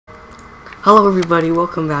Hello everybody,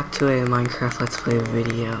 welcome back to a Minecraft Let's Play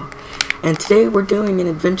video. And today we're doing an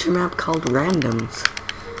adventure map called Randoms.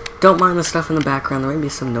 Don't mind the stuff in the background, there may be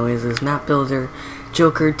some noises. Map Builder,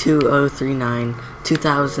 Joker 2039,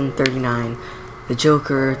 2039, the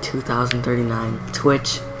Joker 2039,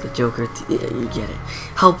 Twitch, the Joker, yeah, you get it.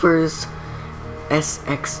 Helpers,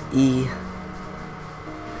 SXE,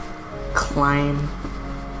 Klein,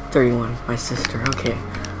 31, my sister, okay.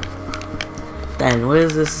 Then, what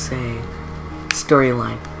does this say?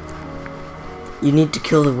 Storyline. You need to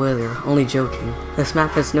kill the Wither. Only joking. This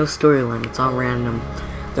map has no storyline, it's all random.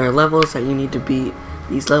 There are levels that you need to beat.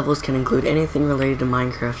 These levels can include anything related to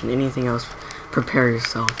Minecraft and anything else. Prepare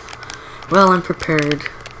yourself. Well, I'm prepared.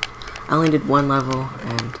 I only did one level,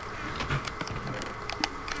 and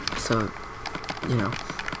so, you know.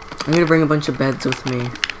 I'm gonna bring a bunch of beds with me.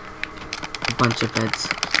 A bunch of beds.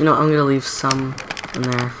 You know, I'm gonna leave some in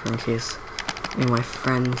there for in case any of my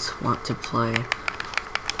friends want to play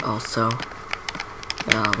also.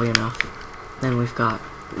 Oddly enough. Then we've got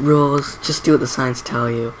rules. Just do what the signs tell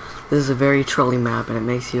you. This is a very trolly map and it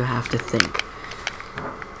makes you have to think.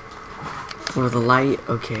 For the light,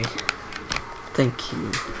 okay. Thank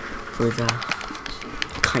you for the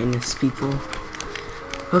kindness, people.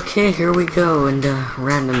 Okay, here we go. And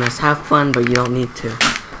randomness. Have fun, but you don't need to.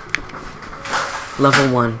 Level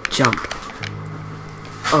 1, jump.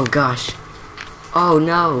 Oh gosh. Oh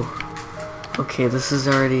no! Okay, this is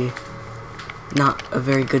already not a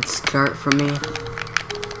very good start for me.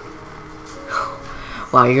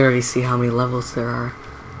 Wow, you can already see how many levels there are.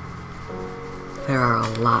 There are a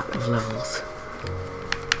lot of levels.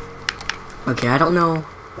 Okay, I don't know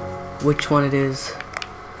which one it is.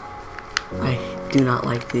 I do not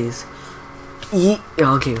like these.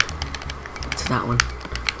 Okay, it's that one.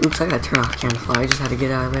 Oops, I gotta turn off Camouflage. I just had to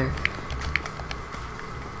get out of there.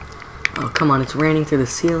 Oh, come on, it's raining through the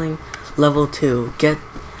ceiling. Level 2. Get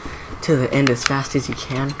to the end as fast as you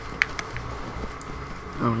can.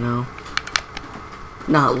 Oh no.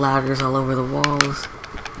 Not ladders all over the walls.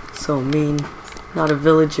 So mean. Not a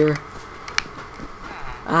villager.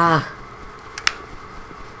 Ah.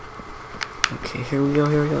 Okay, here we go,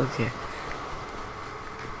 okay.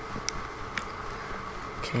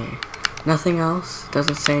 Okay. Nothing else?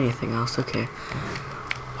 Doesn't say anything else, okay.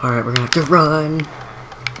 Alright, we're gonna have to run.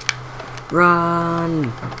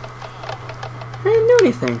 Run! I didn't do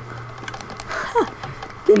anything. Huh.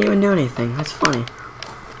 Didn't even do anything. That's funny.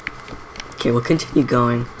 Okay, we'll continue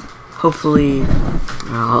going. Hopefully,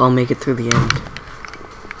 I'll make it through the end.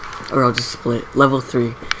 Or I'll just split. Level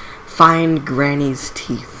 3. Find Granny's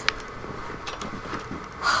teeth.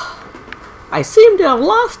 I seem to have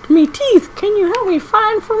lost me teeth. Can you help me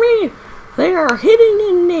find for me? They are hidden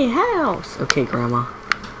in the house. Okay, Grandma.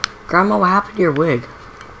 Grandma, what happened to your wig?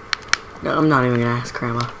 No, I'm not even gonna ask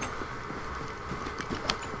Grandma.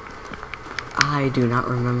 I do not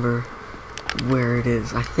remember where it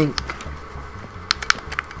is. I think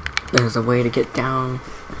there's a way to get down.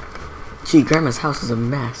 Gee, Grandma's house is a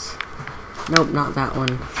mess. Nope, not that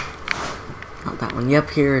one. Not that one.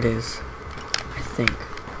 Yep, here it is. I think.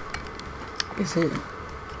 Is it?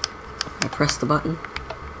 I press the button?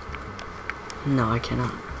 No, I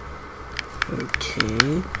cannot.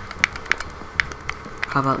 Okay.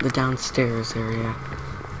 How about the downstairs area?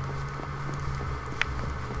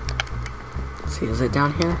 Let's see, is it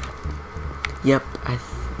down here? Yep,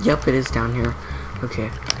 yep, it is down here.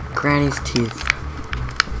 Okay, Granny's teeth.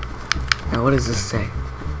 Now, what does this say?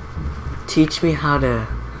 Teach me how to.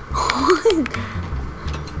 What?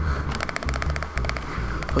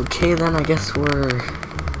 Okay, then I guess we're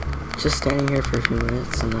just standing here for a few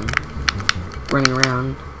minutes and then running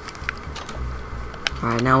around.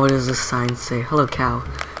 Alright, now what does this sign say? Hello, cow.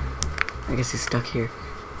 I guess he's stuck here.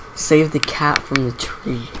 Save the cat from the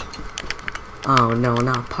tree. Oh no,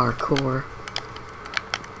 not parkour.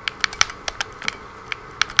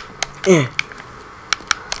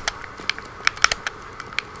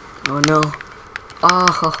 Oh no.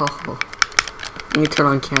 Oh. Let me turn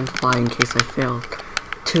on Camouflage in case I failed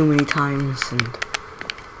too many times and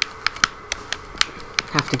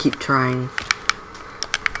have to keep trying.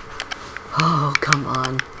 Oh, come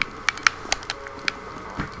on.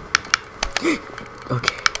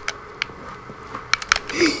 Okay.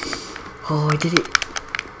 Oh, I did it.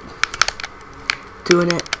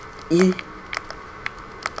 Doing it.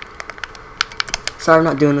 Sorry, I'm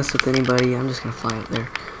not doing this with anybody. I'm just gonna fly up there.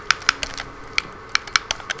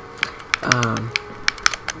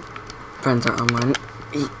 Friends are online.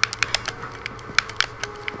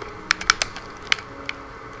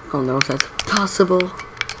 I don't know if that's possible.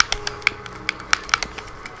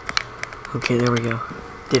 Okay, there we go.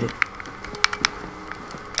 Did it.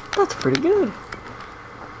 That's pretty good.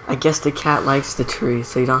 I guess the cat likes the tree,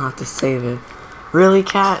 so you don't have to save it. Really,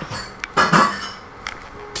 cat?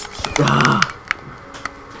 Ugh.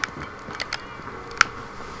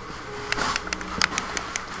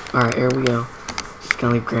 Alright, here we go. Just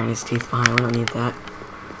gonna leave Granny's teeth behind. We don't need that.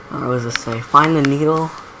 What does this say? Find the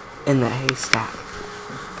needle in the haystack.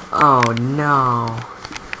 Oh no.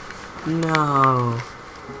 No.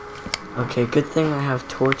 Okay, good thing I have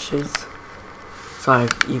torches. So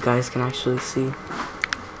you guys can actually see.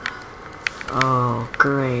 Oh,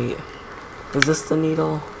 great. Is this the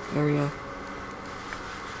needle area?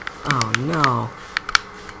 Oh no.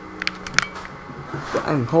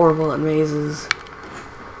 I'm horrible at mazes.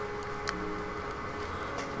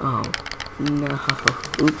 Oh no.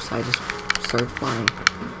 Oops, I just started flying.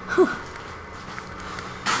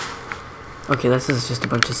 Okay, this is just a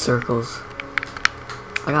bunch of circles.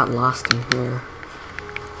 I got lost in here.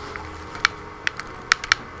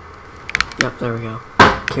 Yep, there we go.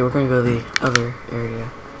 Okay, we're gonna go to the other area.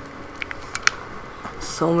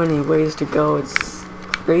 So many ways to go, it's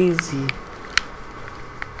crazy.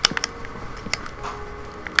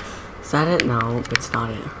 Is that it? No, it's not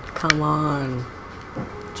it. Come on.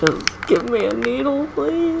 Just give me a needle,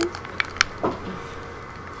 please.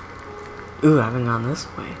 Ooh, I haven't gone this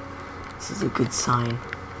way. This is a good sign.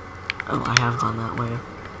 Oh, I have gone that way.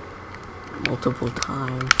 Multiple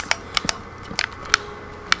times.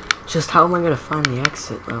 Just how am I gonna find the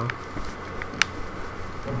exit, though?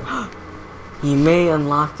 You may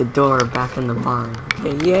unlock the door back in the barn.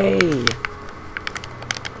 Okay, yay!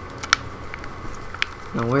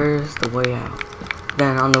 Now where's the way out?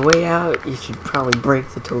 Then on the way out, you should probably break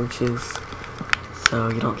the torches so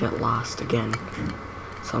you don't get lost again.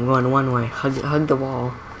 So I'm going one way. Hug the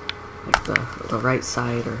wall. Like the right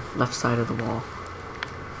side or left side of the wall.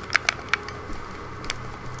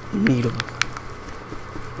 Needle.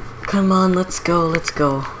 Come on, let's go, let's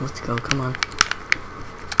go, let's go, come on.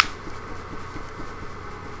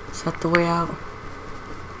 Is that the way out?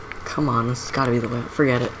 Come on, this has gotta be the way out.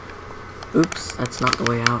 Forget it. Oops, that's not the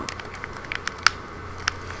way out.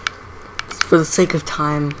 For the sake of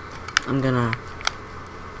time, I'm gonna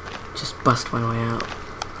just bust my way out.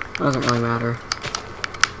 Doesn't really matter.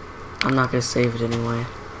 I'm not gonna save it anyway.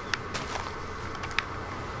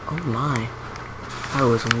 Oh my. I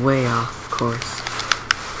was way off course.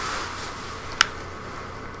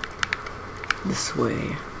 This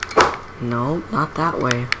way. No, not that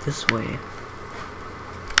way. This way.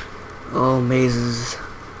 Oh, mazes.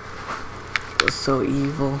 It's so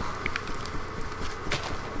evil.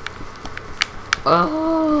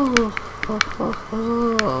 Oh.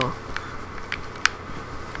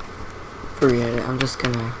 Forget it. I'm just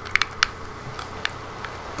gonna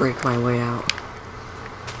break my way out.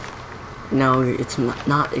 No, it's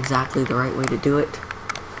not exactly the right way to do it.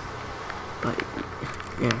 But,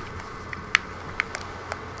 yeah.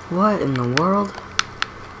 What in the world?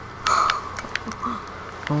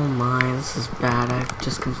 Oh my, this is bad. I've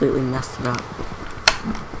just completely messed it up.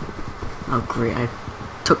 Oh great, I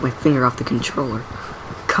took my finger off the controller.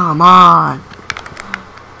 Come on!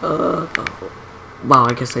 Wow,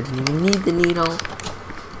 I guess I didn't even need the needle.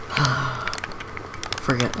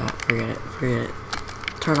 Forget that, forget it, forget it.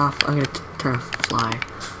 Turn off, I'm gonna turn off fly.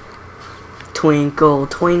 Twinkle,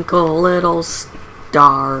 twinkle, little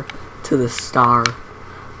star to the star.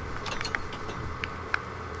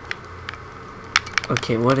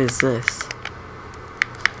 Okay, what is this?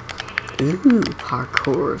 Ooh,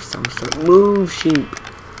 parkour of some sort. Move, sheep.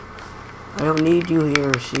 I don't need you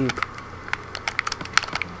here, sheep.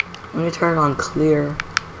 I'm gonna turn it on clear,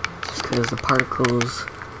 just because the particles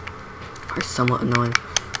are somewhat annoying.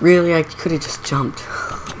 Really, I could have just jumped.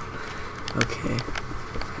 Okay.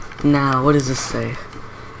 Now, what does this say?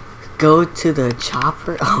 Go to the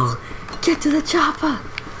chopper. Oh, get to the chopper.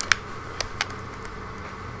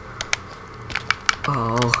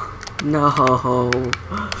 Oh, no.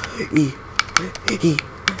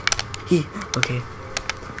 Okay.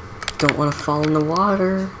 Don't want to fall in the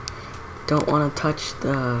water. Don't want to touch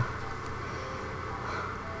the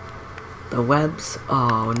webs.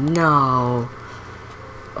 Oh, no.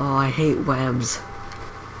 Oh, I hate webs.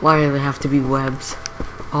 Why do they have to be webs?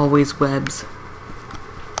 Always webs.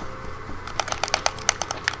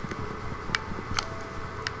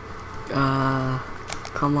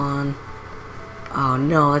 Come on. Oh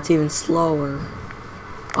no, that's even slower.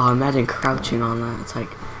 Oh, imagine crouching on that. It's like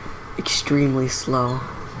extremely slow.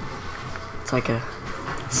 It's like a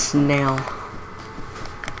snail.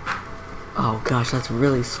 Oh gosh, that's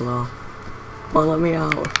really slow. Come on, let me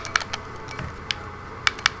out.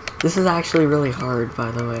 This is actually really hard,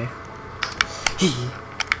 by the way.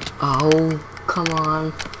 Oh, come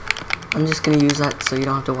on. I'm just gonna use that so you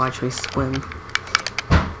don't have to watch me swim.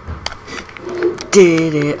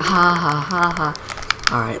 Did it, ha ha ha ha.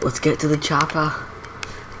 Alright, let's get to the chopper.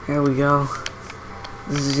 There we go.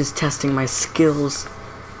 This is just testing my skills.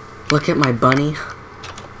 Look at my bunny.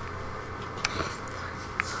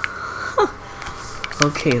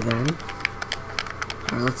 Okay then.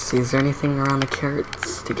 Alright, let's see. Is there anything around the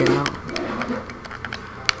carrots to get out?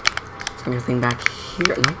 Is there anything back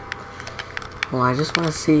here? No. Well, I just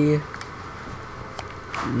want to see.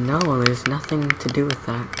 No, there's nothing to do with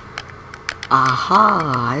that.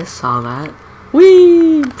 Aha! I saw that.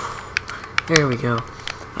 Whee! There we go.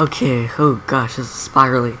 Okay. Oh gosh, this is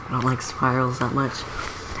spirally. I don't like spirals that much.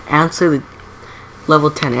 Answer the level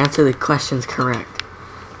 10. Answer the questions correct.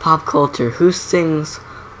 Pop culture. Who sings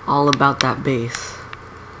All About That Bass?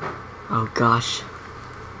 Oh gosh.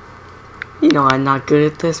 You know I'm not good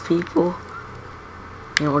at this, people.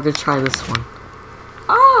 You know, we're gonna try this one.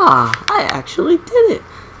 Ah, I actually did it.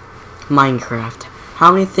 Minecraft.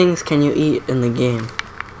 How many things can you eat in the game?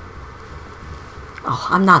 Oh,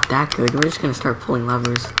 I'm not that good. We're just gonna start pulling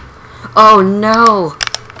levers. Oh no!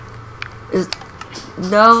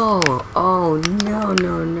 No! Oh no,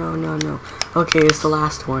 no, no, no, no. Okay, it's the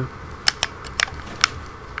last one.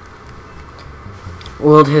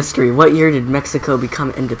 World history. What year did Mexico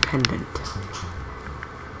become independent?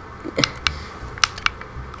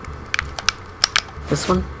 This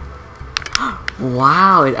one?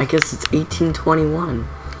 Wow, I guess it's 1821.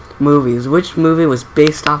 Movies. Which movie was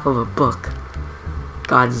based off of a book?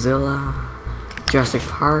 Godzilla. Jurassic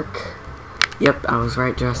Park. Yep, I was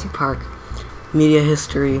right, Jurassic Park. Media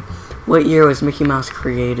history. What year was Mickey Mouse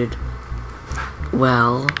created?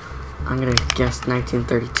 Well, I'm gonna guess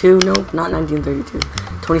 1932. Nope, not 1932.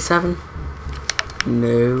 27?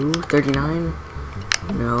 No. 39?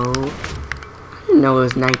 No. I didn't know it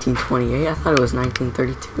was 1928. I thought it was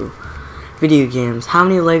 1932. Video games. How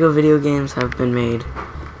many Lego video games have been made?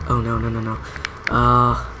 Oh, no, no, no, no.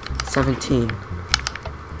 17.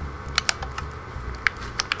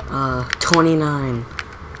 29.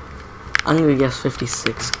 I'm gonna guess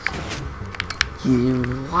 56. You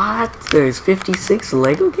what? There's 56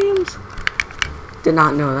 Lego games? Did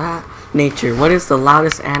not know that. Nature. What is the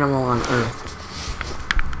loudest animal on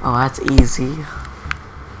Earth? Oh, that's easy.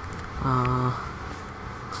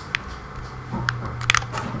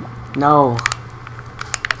 No.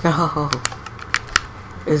 No.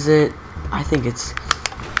 Is it? I think it's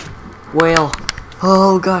whale.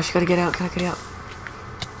 Oh gosh, gotta get out, gotta get out.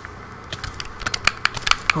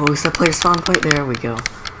 Oh, we set player spawn point. There we go.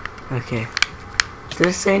 Okay. Did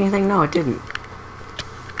it say anything? No, it didn't.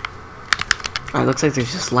 Alright, looks like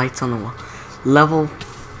there's just lights on the wall. Level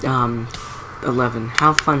 11.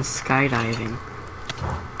 Have fun skydiving.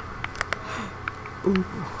 Ooh.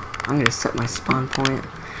 I'm gonna set my spawn point.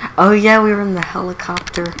 Oh yeah, we were in the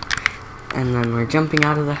helicopter. And then we're jumping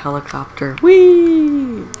out of the helicopter.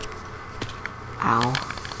 Whee! Ow.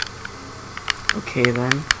 Okay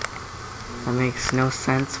then. That makes no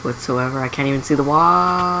sense whatsoever. I can't even see the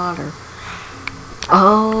water.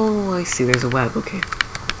 Oh, I see. There's a web. Okay.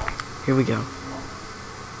 Here we go.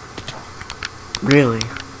 Really?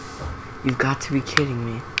 You've got to be kidding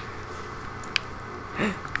me.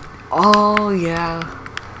 Oh, yeah.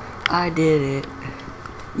 I did it.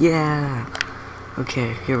 Yeah.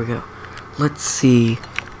 Okay, here we go. Let's see.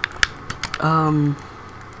 Alright,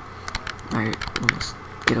 let's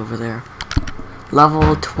get over there.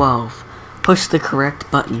 Level 12. Push the correct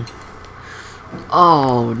button.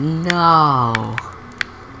 Oh, no.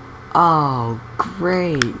 Oh,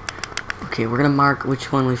 great. Okay, we're gonna mark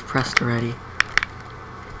which one we've pressed already.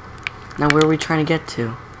 Now, where are we trying to get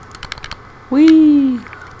to? Whee!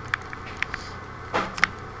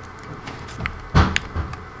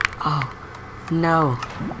 Oh, no.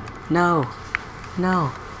 No.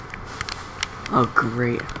 No. Oh,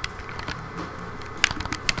 great.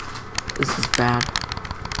 This is bad.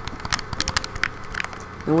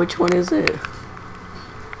 And which one is it?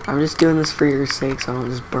 I'm just doing this for your sake so I don't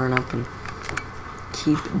just burn up and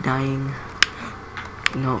keep dying.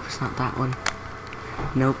 Nope, it's not that one.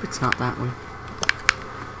 Nope, it's not that one.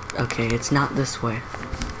 Okay, it's not this way.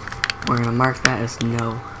 We're gonna mark that as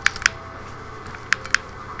no.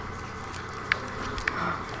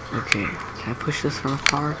 Okay, can I push this from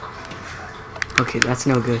afar? Okay, that's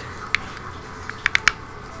no good.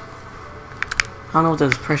 I don't know what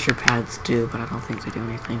those pressure pads do, but I don't think they do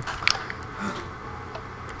anything.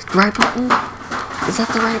 Is the right button? Is that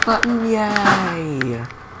the right button? Yay!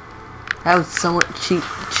 That was somewhat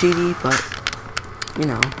cheaty, but, you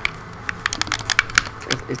know.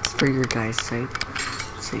 It's for your guys' sake.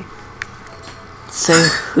 Let's see. Say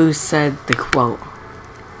who said the quote.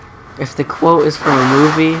 If the quote is from a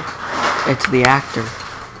movie, it's the actor.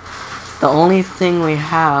 The only thing we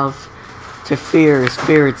have to fear is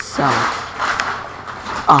fear itself.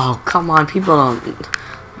 Oh, come on, people don't...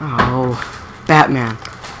 Oh, Batman.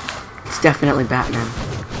 It's definitely Batman.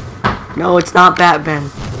 No, it's not Batman.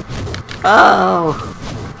 Oh!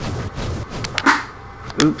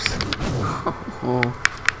 Oops. Oh,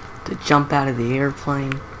 to jump out of the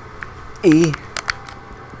airplane. E.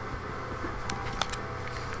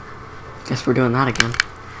 Guess we're doing that again.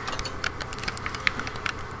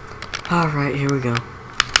 Alright, here we go.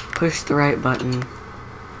 Push the right button.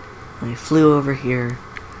 I flew over here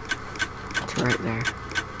to right there.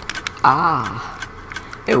 Ah!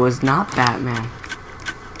 It was not Batman.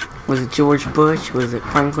 Was it George Bush? Was it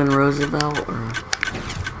Franklin Roosevelt? Or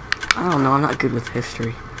I don't know, I'm not good with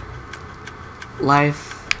history.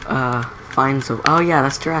 Life finds a... Oh yeah,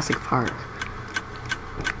 that's Jurassic Park.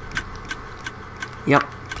 Yep.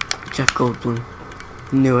 Jeff Goldblum.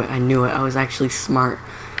 Knew it, I knew it. I was actually smart.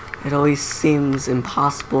 It always seems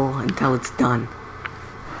impossible until it's done.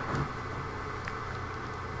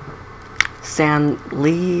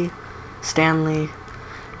 Stanley,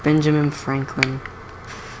 Benjamin Franklin.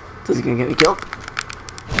 This is gonna get me killed.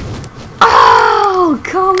 Oh,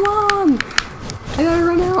 come on! I gotta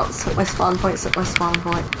run out. Set my spawn point, set my spawn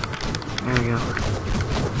point. There we go.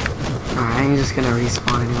 Alright, I'm just gonna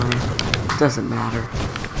respawn anyway. Doesn't matter.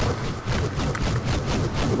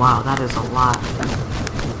 Wow, that is a lot.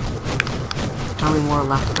 How many more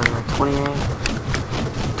left are there?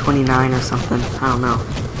 28? 29 or something. I don't know.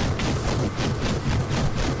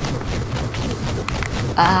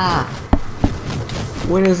 Ah!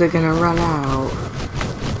 When is it gonna run out?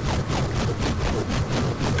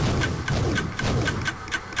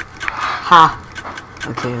 Ha!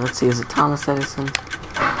 Okay, let's see. Is it Thomas Edison?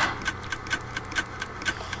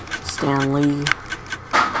 Stanley?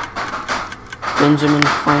 Benjamin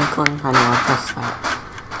Franklin? I know, I pressed that.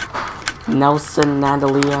 Nelson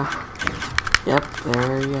Nadalia? Yep,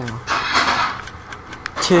 there you go.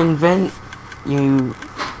 To invent, you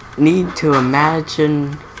need to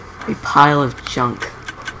imagine a pile of junk.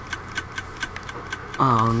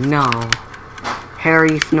 Oh no.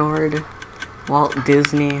 Harry Fnord? Walt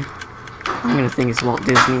Disney? I'm gonna think it's Walt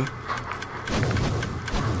Disney.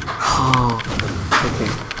 Oh, okay.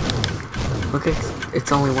 Look,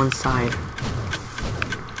 it's only one side.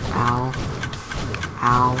 Ow.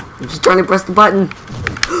 Ow. I'm just trying to press the button.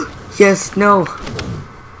 Yes, no.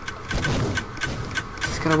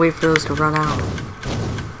 Just gotta wait for those to run out.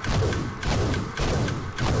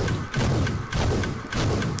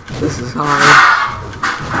 This is hard.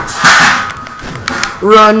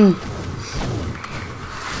 Run!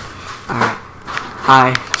 Alright.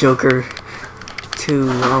 Hi, Joker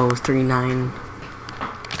 2039.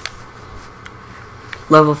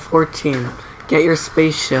 Level 14. Get your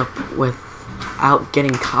spaceship without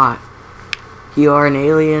getting caught. You are an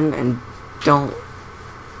alien and don't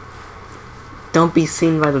be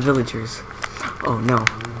seen by the villagers. Oh no.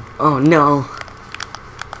 Oh no.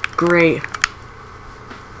 Great.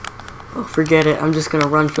 Oh, forget it. I'm just gonna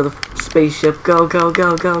run for the spaceship. Go, go,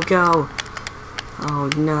 go, go, go. Oh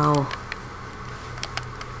no.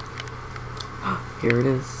 Here it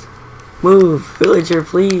is. Move, villager,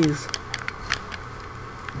 please.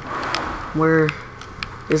 Where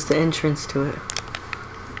is the entrance to it?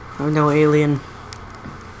 Oh no, alien.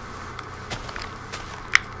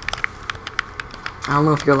 I don't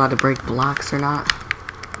know if you're allowed to break blocks or not.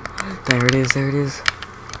 There it is, there it is.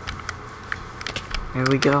 There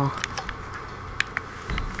we go.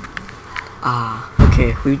 Ah,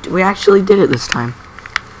 okay, we actually did it this time.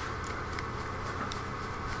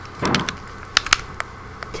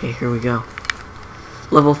 Okay, here we go.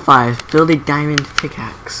 Level 5, build a diamond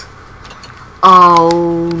pickaxe.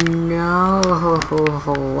 Oh no,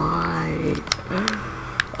 why?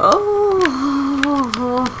 Oh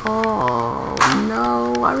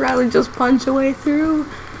no, I'd rather just punch a way through.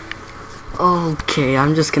 Okay,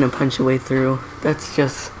 I'm just gonna punch a way through. That's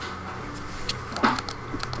just...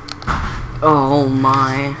 Oh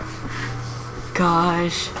my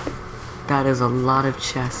gosh. That is a lot of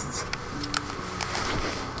chests.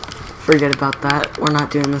 Forget about that. We're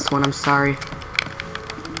not doing this one, I'm sorry.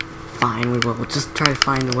 Fine, we will. We'll just try to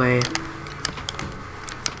find a way.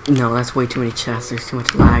 No, that's way too many chests. There's too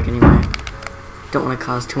much lag anyway. Don't want to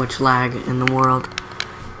cause too much lag in the world.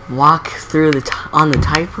 Walk through on the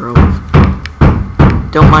tightrope.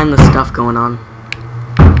 Don't mind the stuff going on.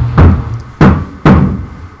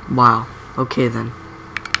 Wow. Okay then.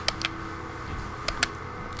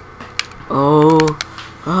 Oh.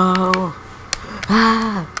 Oh.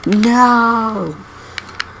 Ah. No.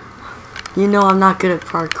 You know I'm not good at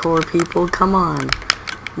parkour, people. Come on.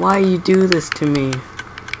 Why you do this to me?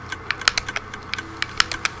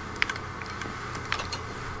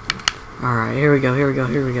 Alright, here we go, here we go,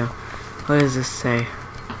 here we go. What does this say?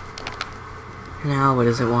 Now, what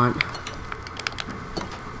does it want?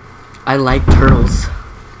 I like turtles.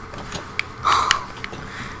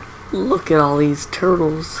 Look at all these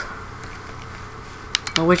turtles.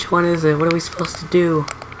 Now, which one is it? What are we supposed to do?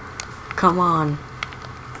 Come on.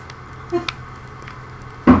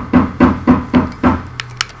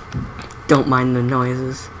 Don't mind the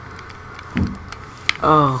noises.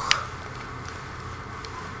 Oh.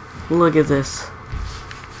 Look at this.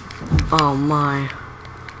 Oh my.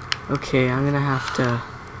 Okay, I'm gonna have to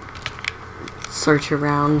search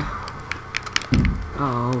around.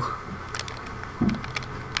 Oh.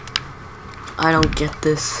 I don't get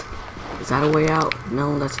this. Is that a way out?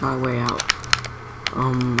 No, that's not a way out.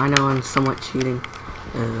 I know I'm somewhat cheating.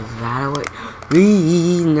 Is that a way?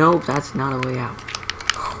 Nope, that's not a way out.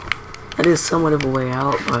 That is somewhat of a way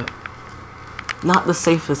out, but not the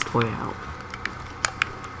safest way out.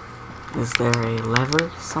 Is there a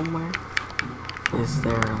lever somewhere? Is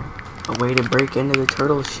there a way to break into the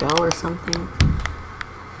turtle's shell or something?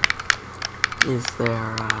 Is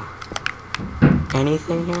there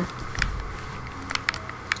anything here?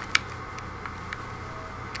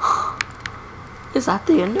 Is that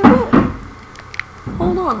the end of it?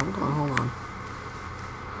 Hold on, hold on, hold on.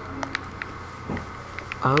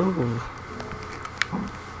 Oh.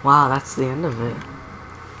 Wow, that's the end of it.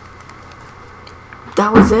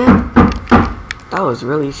 That was it? That was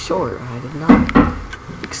really short. I did not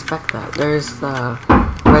expect that. There's the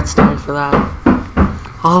redstone for that.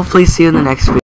 I'll hopefully see you in the next video.